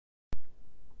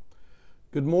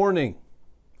Good morning,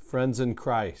 friends in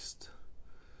Christ.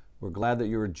 We're glad that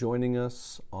you are joining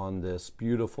us on this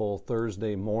beautiful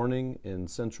Thursday morning in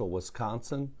central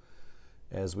Wisconsin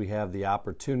as we have the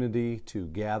opportunity to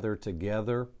gather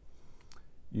together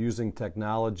using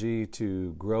technology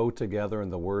to grow together in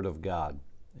the Word of God.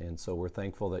 And so we're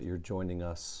thankful that you're joining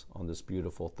us on this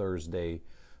beautiful Thursday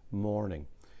morning.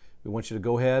 We want you to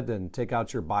go ahead and take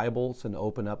out your Bibles and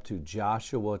open up to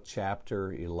Joshua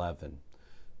chapter 11.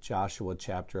 Joshua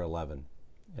chapter 11.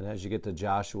 And as you get to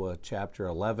Joshua chapter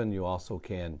 11, you also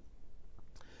can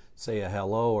say a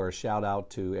hello or a shout out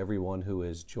to everyone who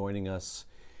is joining us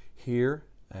here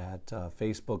at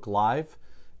Facebook Live.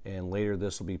 And later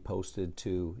this will be posted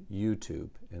to YouTube.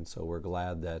 And so we're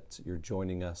glad that you're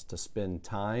joining us to spend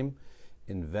time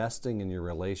investing in your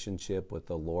relationship with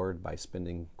the Lord by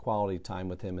spending quality time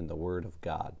with Him in the Word of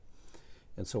God.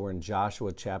 And so we're in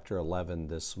Joshua chapter 11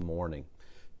 this morning.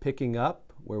 Picking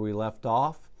up where we left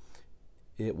off,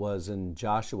 it was in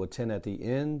Joshua 10 at the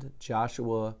end.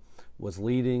 Joshua was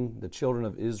leading the children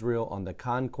of Israel on the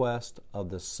conquest of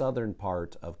the southern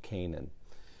part of Canaan.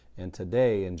 And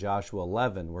today in Joshua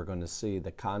 11, we're going to see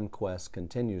the conquest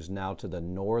continues now to the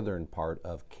northern part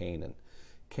of Canaan.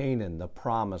 Canaan, the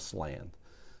promised land,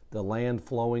 the land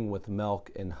flowing with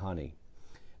milk and honey.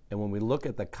 And when we look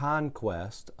at the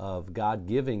conquest of God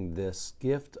giving this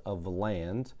gift of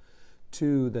land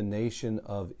to the nation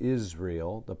of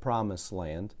Israel, the promised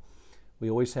land, we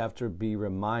always have to be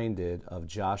reminded of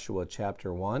Joshua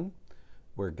chapter 1,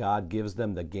 where God gives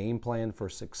them the game plan for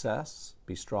success.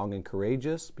 Be strong and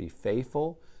courageous, be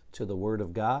faithful to the Word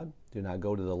of God. Do not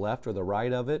go to the left or the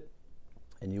right of it,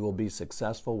 and you will be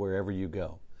successful wherever you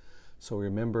go. So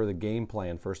remember the game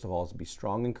plan, first of all, is be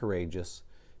strong and courageous,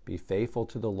 be faithful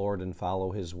to the Lord and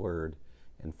follow His Word,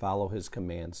 and follow His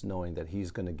commands, knowing that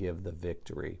He's going to give the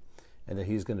victory and that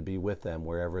He's going to be with them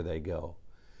wherever they go.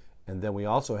 And then we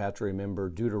also have to remember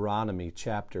Deuteronomy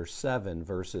chapter 7,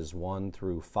 verses 1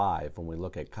 through 5 when we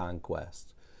look at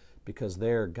conquest, because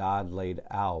there God laid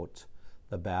out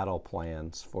the battle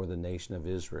plans for the nation of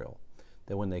Israel,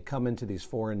 that when they come into these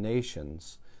foreign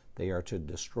nations, they are to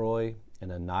destroy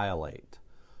and annihilate.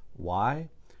 Why?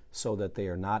 So that they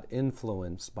are not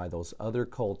influenced by those other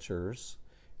cultures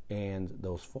and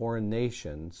those foreign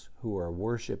nations who are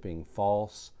worshiping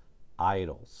false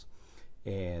idols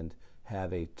and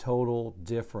have a total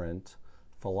different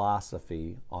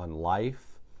philosophy on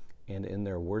life and in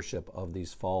their worship of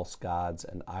these false gods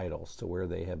and idols, to where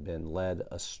they have been led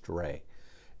astray.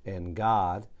 And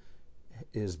God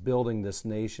is building this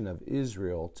nation of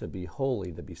Israel to be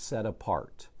holy, to be set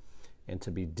apart, and to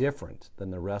be different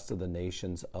than the rest of the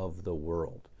nations of the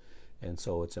world. And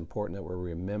so it's important that we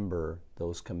remember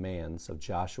those commands of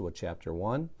Joshua chapter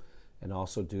 1 and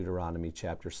also Deuteronomy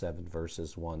chapter 7,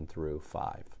 verses 1 through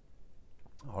 5.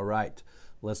 All right,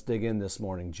 let's dig in this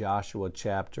morning. Joshua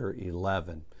chapter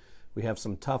 11. We have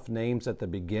some tough names at the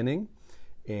beginning,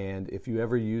 and if you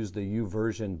ever use the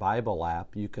YouVersion Bible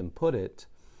app, you can put it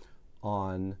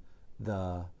on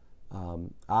the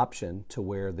option to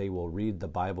where they will read the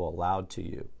Bible aloud to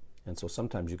you. And so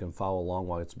sometimes you can follow along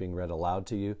while it's being read aloud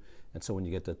to you. And so when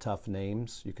you get to tough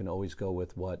names, you can always go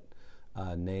with what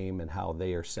name and how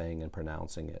they are saying and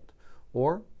pronouncing it.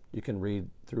 Or you can read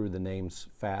through the names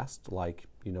fast, like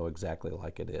you know exactly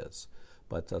like it is.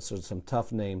 But so some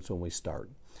tough names when we start.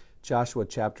 Joshua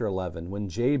chapter 11. When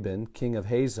Jabin, king of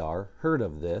Hazor, heard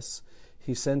of this,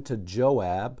 he sent to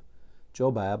Jobab,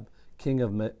 king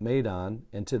of Madon,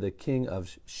 and to the king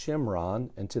of Shimron,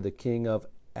 and to the king of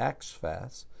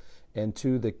Achshaph, and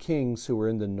to the kings who were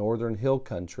in the northern hill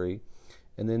country,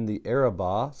 and in the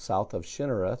Arabah, south of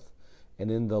Shinnereth, and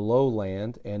in the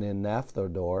lowland, and in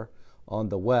Naphthodor on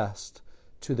the west,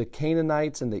 to the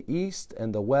Canaanites in the east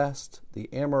and the west, the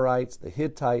Amorites, the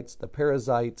Hittites, the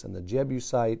Perizzites, and the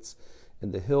Jebusites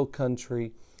in the hill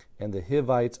country, and the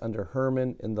Hivites under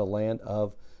Hermon in the land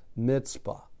of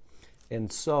Mizpah.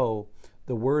 And so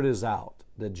the word is out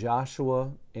that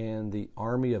Joshua and the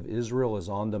army of Israel is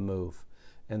on the move,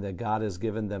 and that God has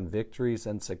given them victories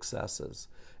and successes.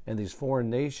 And these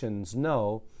foreign nations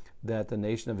know that the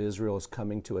nation of Israel is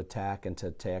coming to attack and to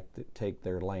take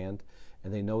their land,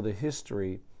 and they know the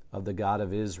history of the God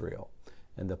of Israel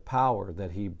and the power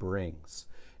that He brings.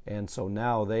 And so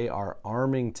now they are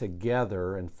arming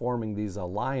together and forming these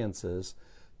alliances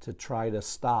to try to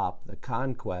stop the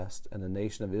conquest and the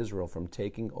nation of Israel from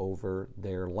taking over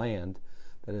their land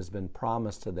that has been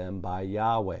promised to them by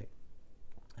Yahweh.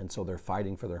 And so they're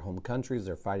fighting for their home countries,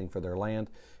 they're fighting for their land,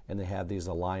 and they have these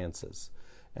alliances.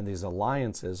 And these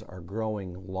alliances are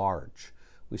growing large.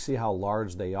 We see how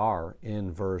large they are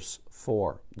in verse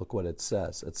 4. Look what it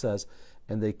says. It says,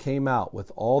 "And they came out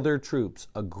with all their troops,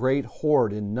 a great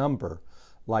horde in number,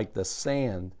 like the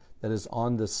sand that is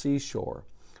on the seashore,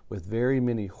 with very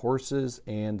many horses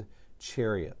and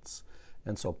chariots."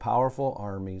 And so powerful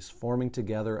armies forming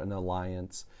together an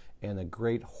alliance, and a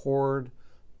great horde,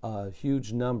 a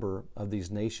huge number of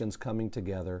these nations coming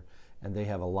together, and they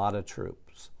have a lot of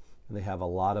troops, and they have a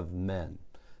lot of men,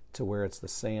 to where it's the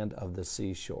sand of the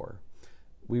seashore.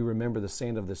 We remember the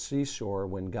sand of the seashore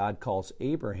when God calls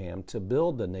Abraham to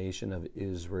build the nation of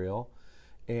Israel,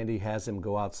 and he has him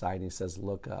go outside and he says,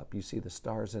 "Look up, you see the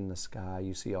stars in the sky,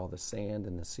 you see all the sand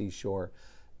in the seashore.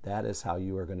 That is how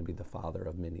you are going to be the father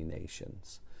of many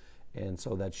nations." And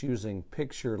so that's using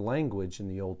picture language in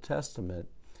the Old Testament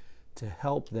to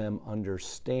help them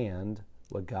understand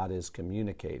what God is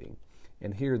communicating.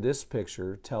 And here this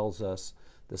picture tells us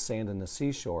the sand and the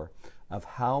seashore of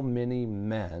how many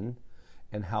men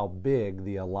and how big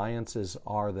the alliances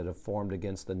are that have formed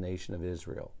against the nation of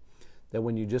Israel. That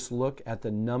when you just look at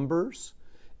the numbers,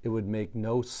 it would make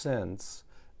no sense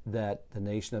that the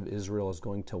nation of Israel is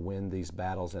going to win these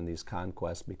battles and these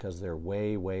conquests, because they're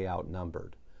way, way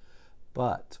outnumbered.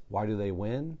 But why do they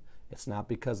win? It's not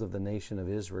because of the nation of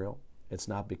Israel. It's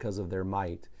not because of their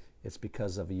might. It's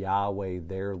because of Yahweh,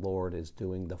 their Lord, is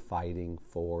doing the fighting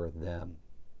for them.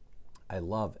 I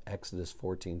love Exodus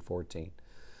 14:14,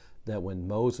 that when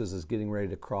Moses is getting ready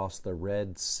to cross the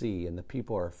Red Sea and the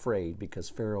people are afraid because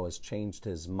Pharaoh has changed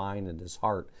his mind and his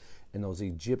heart, and those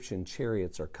Egyptian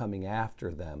chariots are coming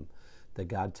after them, that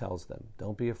God tells them,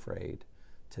 "Don't be afraid.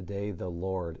 Today the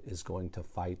Lord is going to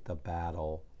fight the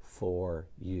battle for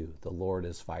you. The Lord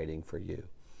is fighting for you."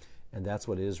 And that's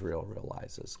what Israel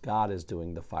realizes. God is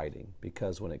doing the fighting,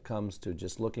 because when it comes to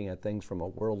just looking at things from a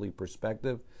worldly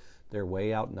perspective, they're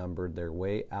way outnumbered, they're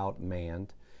way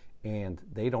outmanned, and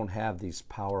they don't have these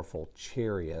powerful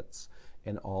chariots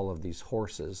and all of these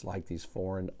horses like these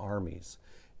foreign armies.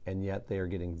 And yet they are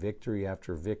getting victory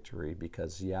after victory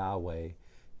because Yahweh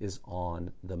is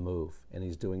on the move, and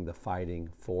he's doing the fighting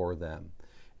for them.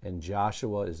 And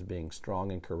Joshua is being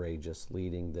strong and courageous,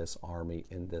 leading this army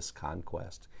in this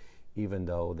conquest, even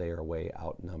though they are way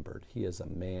outnumbered. He is a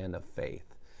man of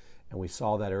faith. And we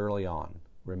saw that early on.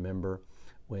 Remember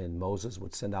when Moses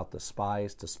would send out the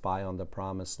spies to spy on the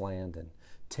promised land, and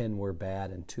 10 were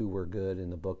bad and 2 were good in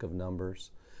the book of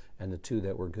Numbers. And the 2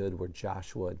 that were good were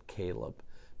Joshua and Caleb,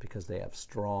 because they have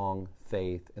strong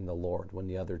faith in the Lord when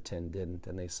the other 10 didn't.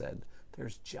 And they said,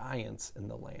 "There's giants in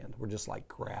the land. We're just like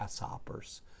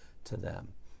grasshoppers to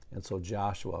them." And so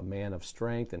Joshua, a man of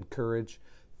strength and courage,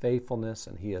 faithfulness,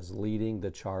 and he is leading the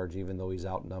charge even though he's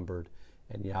outnumbered,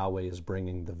 and Yahweh is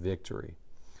bringing the victory.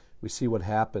 We see what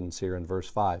happens here in verse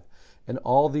 5. "And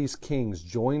all these kings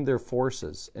joined their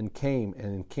forces and came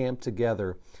and encamped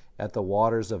together at the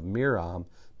waters of Merom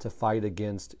to fight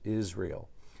against Israel."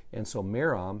 And so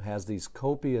Merom has these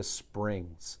copious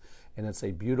springs, and it's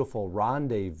a beautiful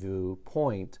rendezvous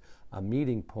point, a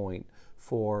meeting point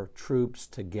for troops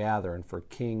to gather and for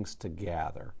kings to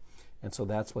gather. And so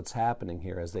that's what's happening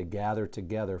here as they gather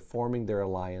together, forming their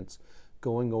alliance,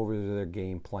 going over their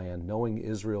game plan, knowing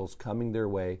Israel's coming their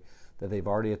way, that they've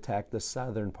already attacked the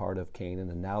southern part of Canaan,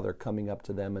 and now they're coming up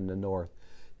to them in the north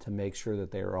to make sure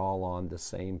that they are all on the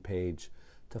same page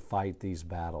to fight these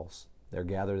battles. They're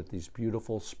gathered at these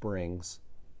beautiful springs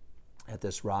at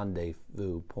this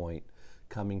rendezvous point,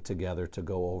 coming together to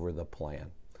go over the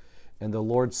plan. "And the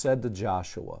Lord said to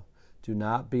Joshua, 'Do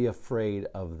not be afraid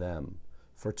of them,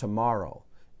 for tomorrow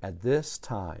at this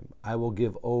time I will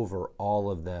give over all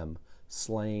of them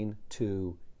slain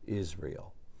to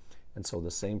Israel.'" And so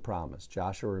the same promise.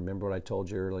 Joshua, remember what I told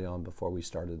you early on before we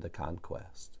started the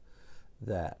conquest,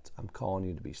 that I'm calling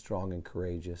you to be strong and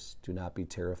courageous. Do not be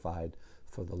terrified,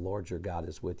 for the Lord your God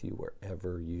is with you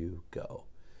wherever you go.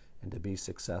 And to be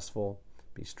successful,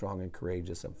 be strong and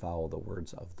courageous and follow the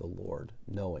words of the Lord,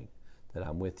 knowing that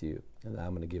I'm with you and that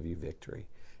I'm going to give you victory.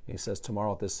 And he says,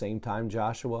 tomorrow at this same time,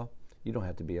 Joshua, you don't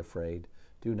have to be afraid.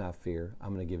 Do not fear.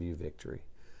 I'm going to give you victory.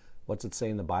 What's it say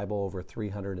in the Bible over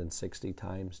 360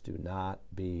 times? Do not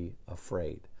be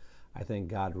afraid. I think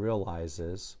God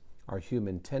realizes our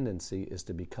human tendency is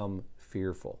to become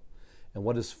fearful. And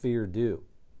what does fear do?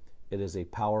 It is a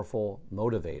powerful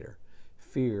motivator.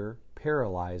 Fear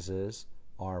paralyzes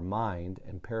our mind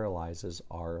and paralyzes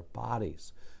our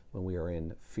bodies when we are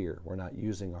in fear. We're not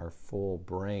using our full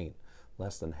brain,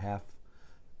 less than half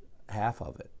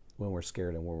of it when we're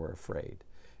scared and when we're afraid.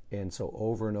 And so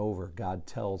over and over, God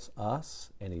tells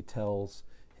us, and he tells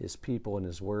his people in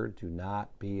his word, do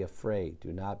not be afraid,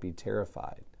 do not be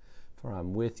terrified, for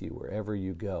I'm with you wherever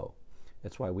you go.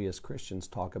 It's why we as Christians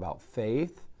talk about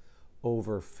faith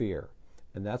over fear.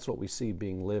 And that's what we see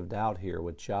being lived out here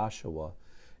with Joshua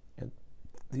and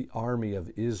the army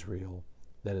of Israel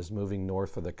that is moving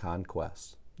north for the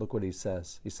conquest. Look what he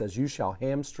says. He says, "You shall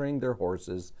hamstring their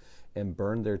horses and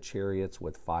burn their chariots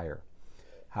with fire."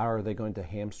 How are they going to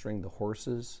hamstring the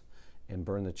horses and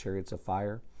burn the chariots of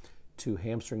fire? To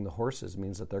hamstring the horses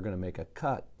means that they're going to make a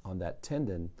cut on that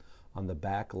tendon on the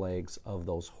back legs of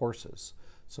those horses.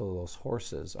 So those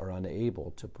horses are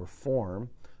unable to perform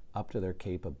up to their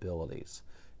capabilities.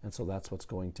 And so that's what's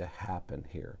going to happen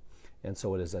here. And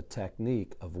so it is a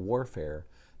technique of warfare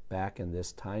back in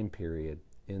this time period,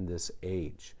 in this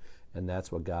age. And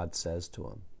that's what God says to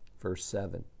him. Verse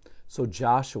 7. "So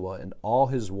Joshua and all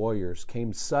his warriors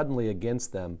came suddenly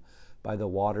against them by the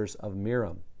waters of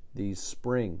Merom," these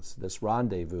springs, this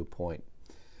rendezvous point.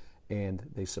 And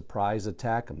they surprise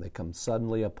attack them. They come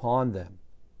suddenly upon them.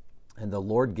 And the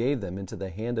Lord gave them into the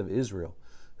hand of Israel,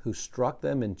 who struck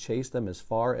them and chased them as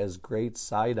far as Great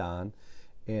Sidon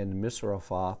and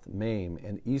Misrephoth Maim,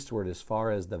 and eastward as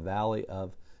far as the valley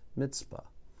of Mizpah.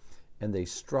 And they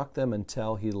struck them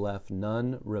until he left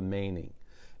none remaining.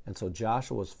 And so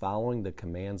Joshua was following the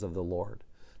commands of the Lord.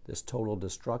 This total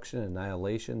destruction,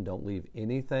 annihilation, don't leave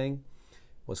anything,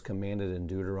 was commanded in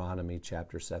Deuteronomy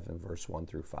chapter 7, verse 1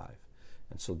 through 5.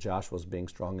 And so Joshua's being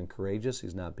strong and courageous.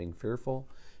 He's not being fearful.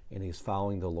 And he's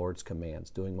following the Lord's commands,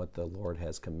 doing what the Lord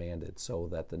has commanded, so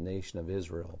that the nation of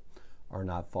Israel are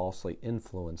not falsely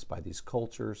influenced by these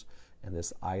cultures and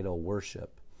this idol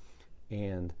worship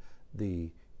and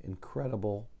the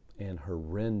incredible and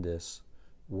horrendous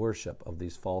worship of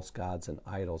these false gods and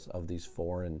idols of these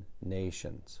foreign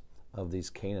nations, of these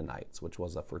Canaanites, which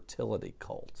was a fertility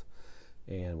cult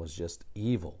and was just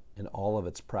evil in all of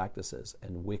its practices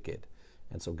and wicked.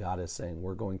 And so God is saying,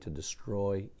 we're going to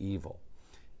destroy evil.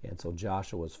 And so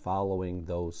Joshua was following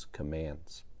those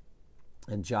commands.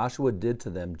 And Joshua did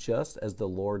to them just as the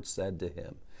Lord said to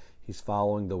him. He's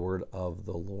following the word of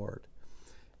the Lord.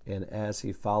 And as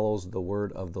he follows the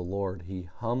word of the Lord, he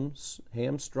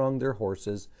hamstrung their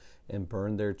horses and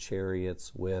burned their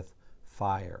chariots with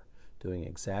fire, doing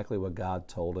exactly what God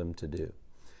told him to do.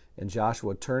 And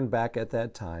Joshua turned back at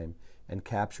that time and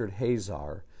captured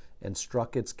Hazor and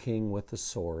struck its king with the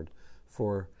sword,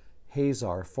 for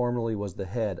Hazor formerly was the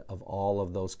head of all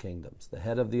of those kingdoms. The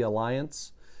head of the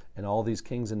alliance and all these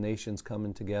kings and nations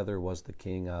coming together was the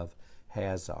king of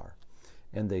Hazor.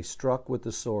 And they struck with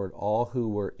the sword all who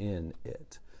were in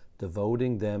it,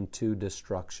 devoting them to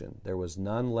destruction. There was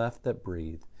none left that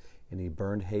breathed, and he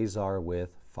burned Hazor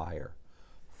with fire,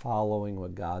 following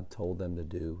what God told them to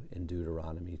do in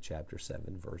Deuteronomy chapter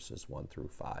 7, verses 1 through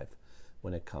 5,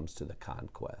 when it comes to the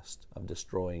conquest of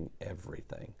destroying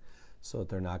everything, so that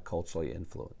they're not culturally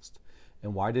influenced.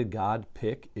 And why did God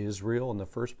pick Israel in the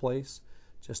first place?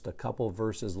 Just a couple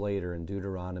verses later in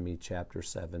Deuteronomy chapter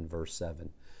 7, verse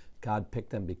 7. God picked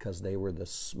them because they were the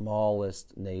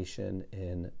smallest nation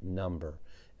in number,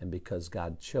 and because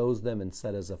God chose them and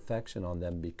set his affection on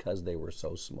them because they were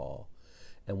so small.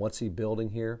 And what's he building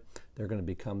here? They're going to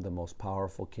become the most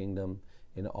powerful kingdom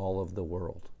in all of the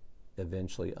world,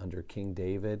 eventually under King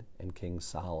David and King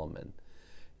Solomon.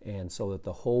 And so that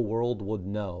the whole world would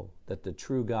know that the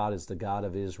true God is the God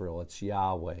of Israel. It's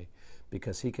Yahweh,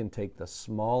 because he can take the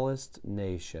smallest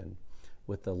nation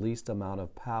with the least amount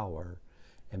of power,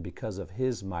 and because of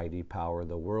his mighty power,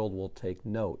 the world will take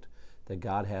note that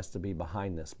God has to be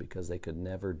behind this, because they could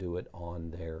never do it on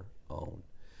their own.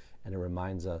 And it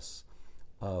reminds us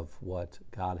of what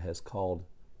God has called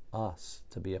us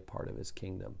to be a part of his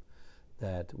kingdom.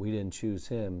 That we didn't choose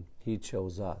him, he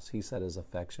chose us. He set his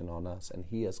affection on us, and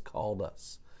he has called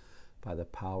us by the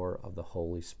power of the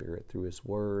Holy Spirit through his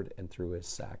word and through his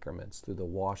sacraments, through the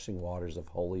washing waters of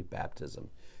holy baptism.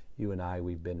 You and I,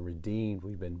 we've been redeemed,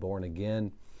 we've been born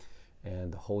again,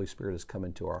 and the Holy Spirit has come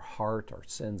into our heart. Our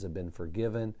sins have been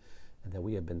forgiven, and that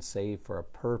we have been saved for a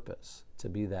purpose, to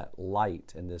be that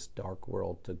light in this dark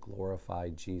world, to glorify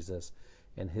Jesus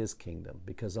and his kingdom,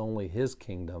 because only his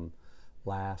kingdom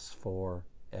lasts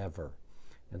forever.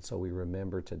 And so we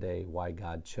remember today why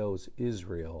God chose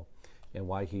Israel and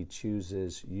why he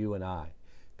chooses you and I,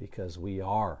 because we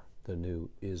are the new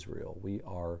Israel. We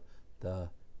are the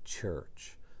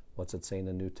church. What's it say in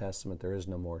the New Testament? There is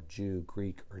no more Jew,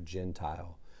 Greek, or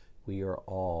Gentile. We are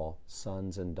all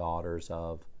sons and daughters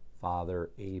of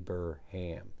Father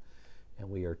Abraham, and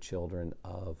we are children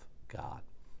of God,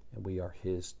 and we are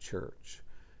his church,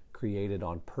 created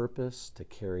on purpose to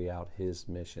carry out his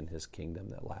mission, his kingdom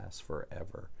that lasts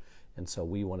forever. And so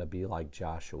we want to be like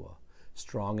Joshua,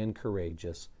 strong and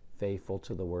courageous, faithful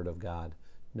to the word of God,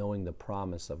 knowing the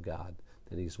promise of God,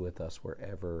 that He's with us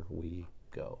wherever we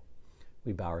go.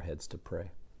 We bow our heads to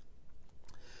pray.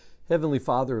 Heavenly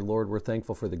Father, Lord, we're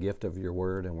thankful for the gift of your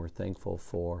word, and we're thankful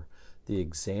for the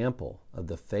example of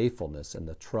the faithfulness and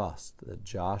the trust that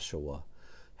Joshua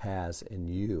has in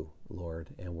you, Lord,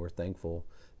 and we're thankful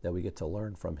that we get to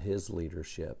learn from his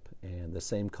leadership. And the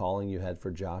same calling you had for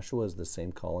Joshua is the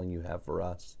same calling you have for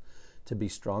us, to be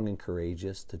strong and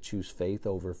courageous, to choose faith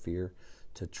over fear,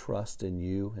 to trust in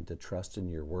you and to trust in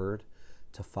your word,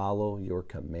 to follow your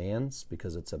commands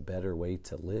because it's a better way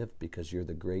to live, because you're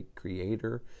the great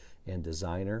creator and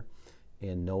designer,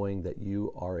 and knowing that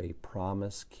you are a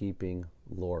promise-keeping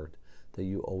Lord, that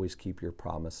you always keep your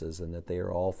promises and that they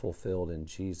are all fulfilled in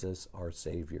Jesus, our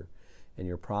Savior. And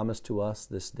your promise to us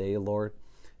this day, Lord,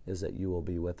 is that you will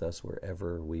be with us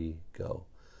wherever we go.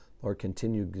 Lord,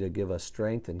 continue to give us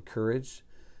strength and courage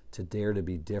to dare to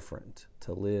be different,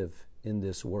 to live in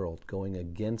this world, going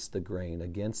against the grain,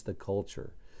 against the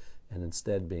culture, and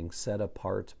instead being set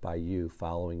apart by you,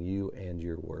 following you and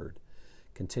your word.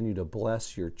 Continue to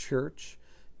bless your church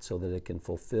so that it can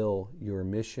fulfill your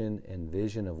mission and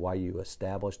vision of why you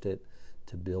established it,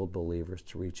 to build believers,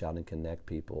 to reach out and connect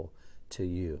people to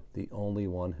you, the only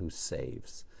one who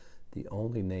saves. The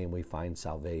only name we find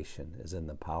salvation is in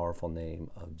the powerful name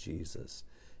of Jesus,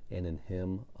 and in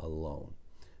him alone.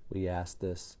 We ask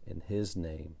this in his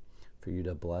name, for you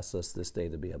to bless us this day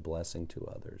to be a blessing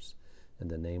to others. In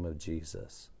the name of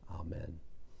Jesus, amen.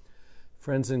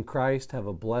 Friends in Christ, have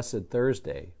a blessed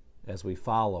Thursday as we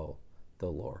follow the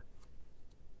Lord.